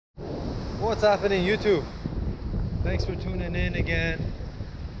What's happening, YouTube? Thanks for tuning in again.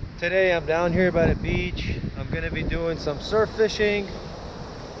 Today I'm down here by the beach. I'm gonna be doing some surf fishing.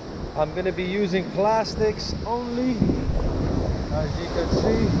 I'm gonna be using plastics only, as you can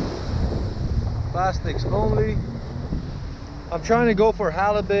see. Plastics only. I'm trying to go for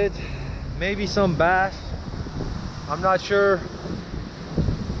halibut, maybe some bass. I'm not sure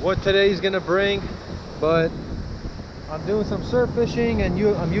what today's gonna bring, but I'm doing some surf fishing and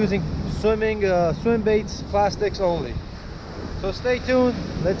I'm using swim baits, plastics only. So stay tuned,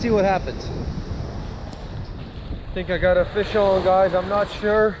 let's see what happens. I think I got a fish on, guys. I'm not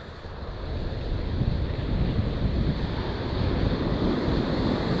sure.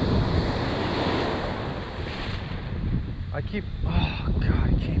 Oh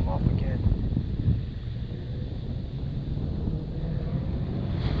god, it came off again.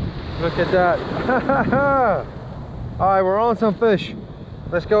 Look at that. All right, we're on some fish.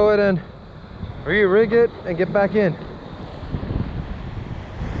 Let's go ahead and re-rig it and get back in.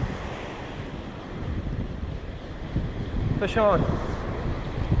 Fish on.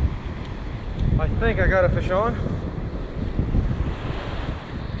 I think I got a fish on.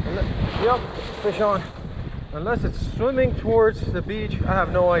 Yep, fish on. Unless it's swimming towards the beach, I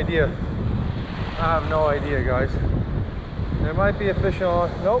have no idea. I have no idea, guys. There might be a fish on.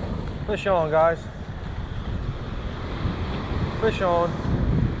 Nope, fish on, guys. Fish on.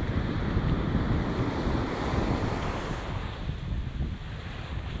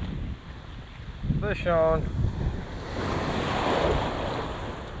 Fish on.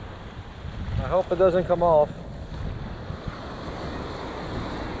 I hope it doesn't come off.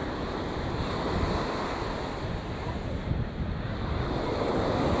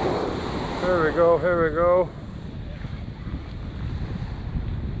 Here we go, here we go.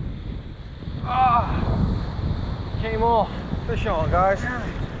 Ah! Came off. Fish on, guys.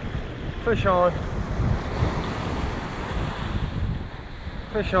 Fish on.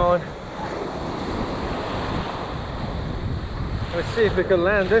 Fish on. Let's see if we can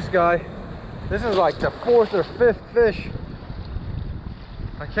land this guy. This is like the 4th or 5th fish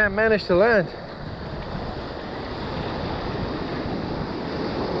I can't manage to land.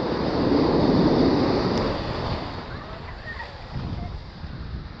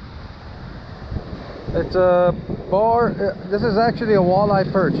 It's a bar. This is actually a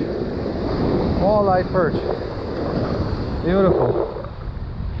walleye perch. Walleye perch. Beautiful.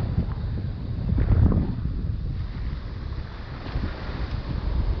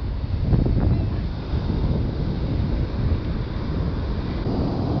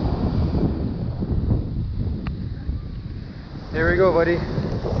 Here we go, buddy.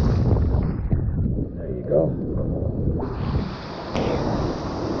 There you go.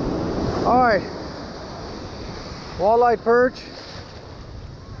 All right. Walleye perch.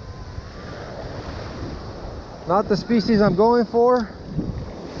 Not the species I'm going for,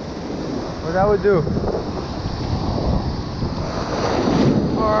 but that would do.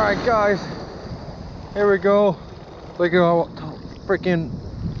 All right, guys. Here we go. Look at how freaking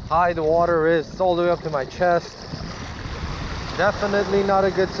high the water is. It's all the way up to my chest. Definitely not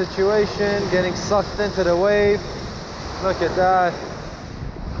a good situation. Getting sucked into the wave. Look at that.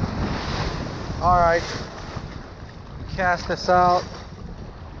 All right. Cast this out.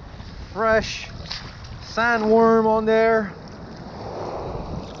 Fresh sandworm on there.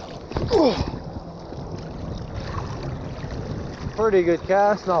 Ooh. Pretty good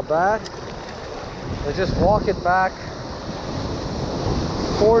cast, not bad. Let's just walk it back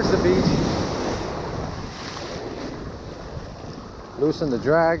towards the beach. Loosen the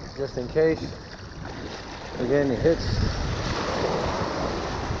drag just in case again it hits.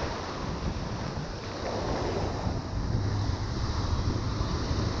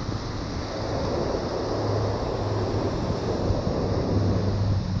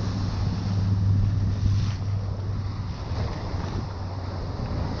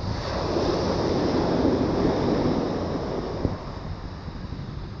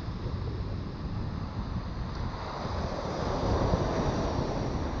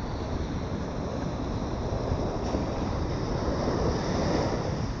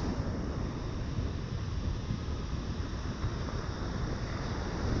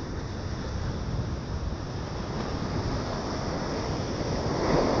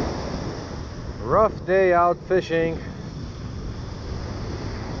 Rough day out fishing.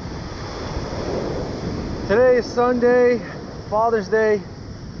 Today is Sunday, Father's Day.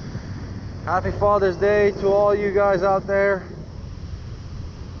 Happy Father's Day to all you guys out there.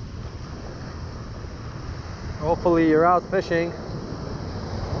 Hopefully you're out fishing.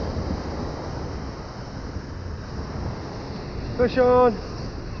 Fish on.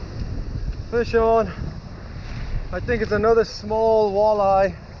 fish on. I think it's another small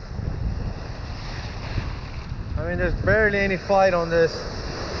walleye. I mean, there's barely any fight on this.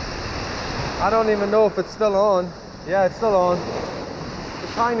 I don't even know if it's still on. Yeah, it's still on. It's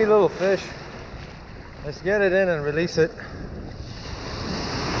a tiny little fish. Let's get it in and release it.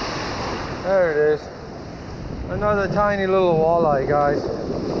 There it is. Another tiny little walleye, guys.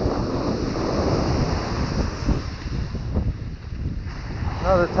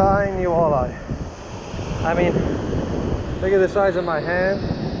 Another tiny walleye. I mean, look at the size of my hand.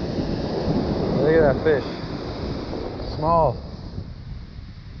 Look at that fish. Small.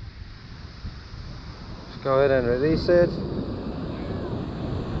 Let's go ahead and release it.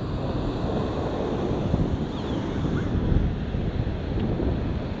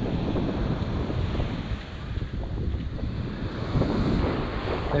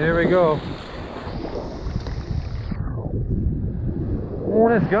 Here we go.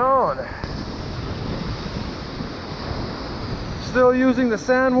 And it's gone. Still using the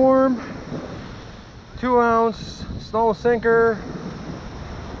sandworm, 2-ounce snow sinker.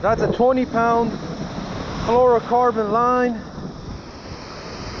 That's a 20-pound fluorocarbon line,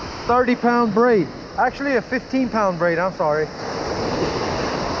 30-pound braid. Actually a 15-pound braid, I'm sorry.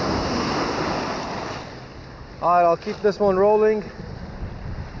 All right, I'll keep this one rolling.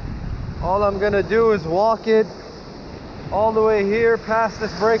 All I'm gonna do is walk it all the way here past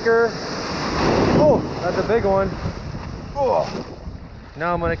this breaker. Oh, that's a big one. Oh.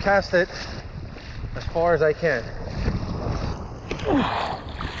 Now I'm gonna cast it as far as I can.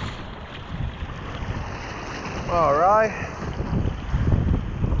 All right.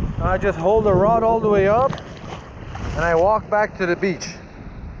 I just hold the rod all the way up and I walk back to the beach.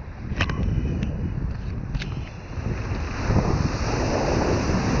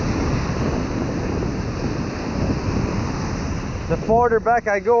 The farther back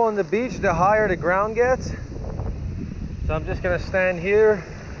I go on the beach, the higher the ground gets. So I'm just gonna stand here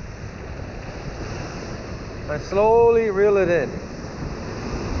and slowly reel it in.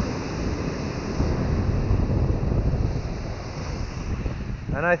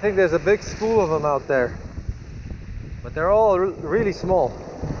 And I think there's a big school of them out there, but they're all really small.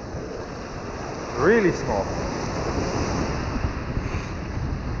 Really small.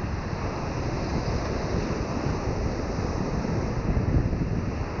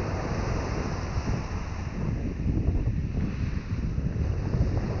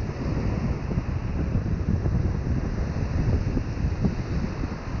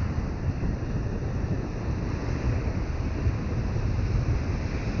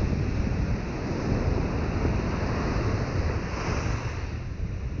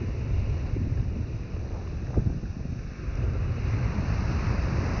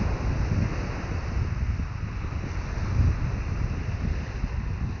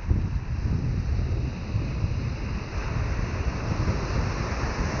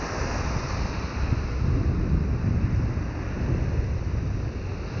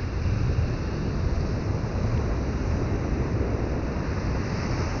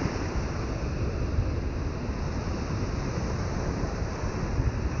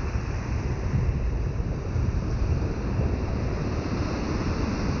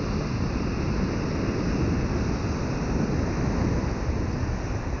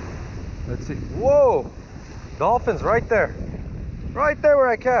 Let's see. Whoa! Dolphins right there. Right there where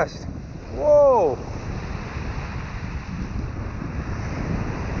I cast. Whoa!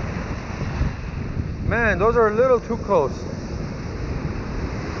 Man, those are a little too close.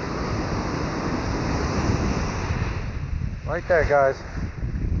 Right there, guys.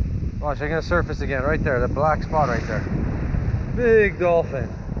 Watch, they're gonna surface again. Right there, the black spot right there. Big dolphin.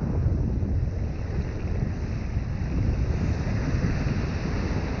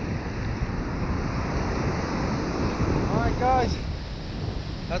 Guys,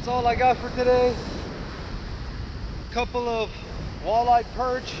 that's all I got for today. Couple of walleye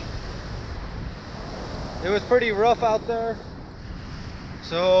perch. It was pretty rough out there,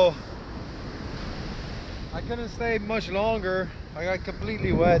 so I couldn't stay much longer. I got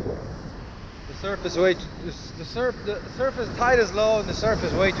completely wet. The surface tide is low and the surf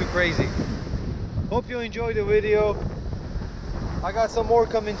is way too crazy. Hope you enjoyed the video. I got some more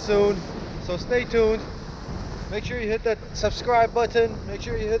coming soon, so stay tuned. Make sure you hit that subscribe button. Make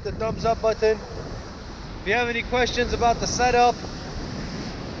sure you hit the thumbs up button. If you have any questions about the setup,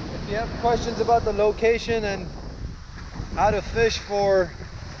 if you have questions about the location and how to fish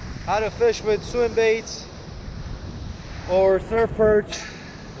with swim baits or surf perch,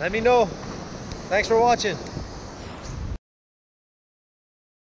 let me know. Thanks for watching.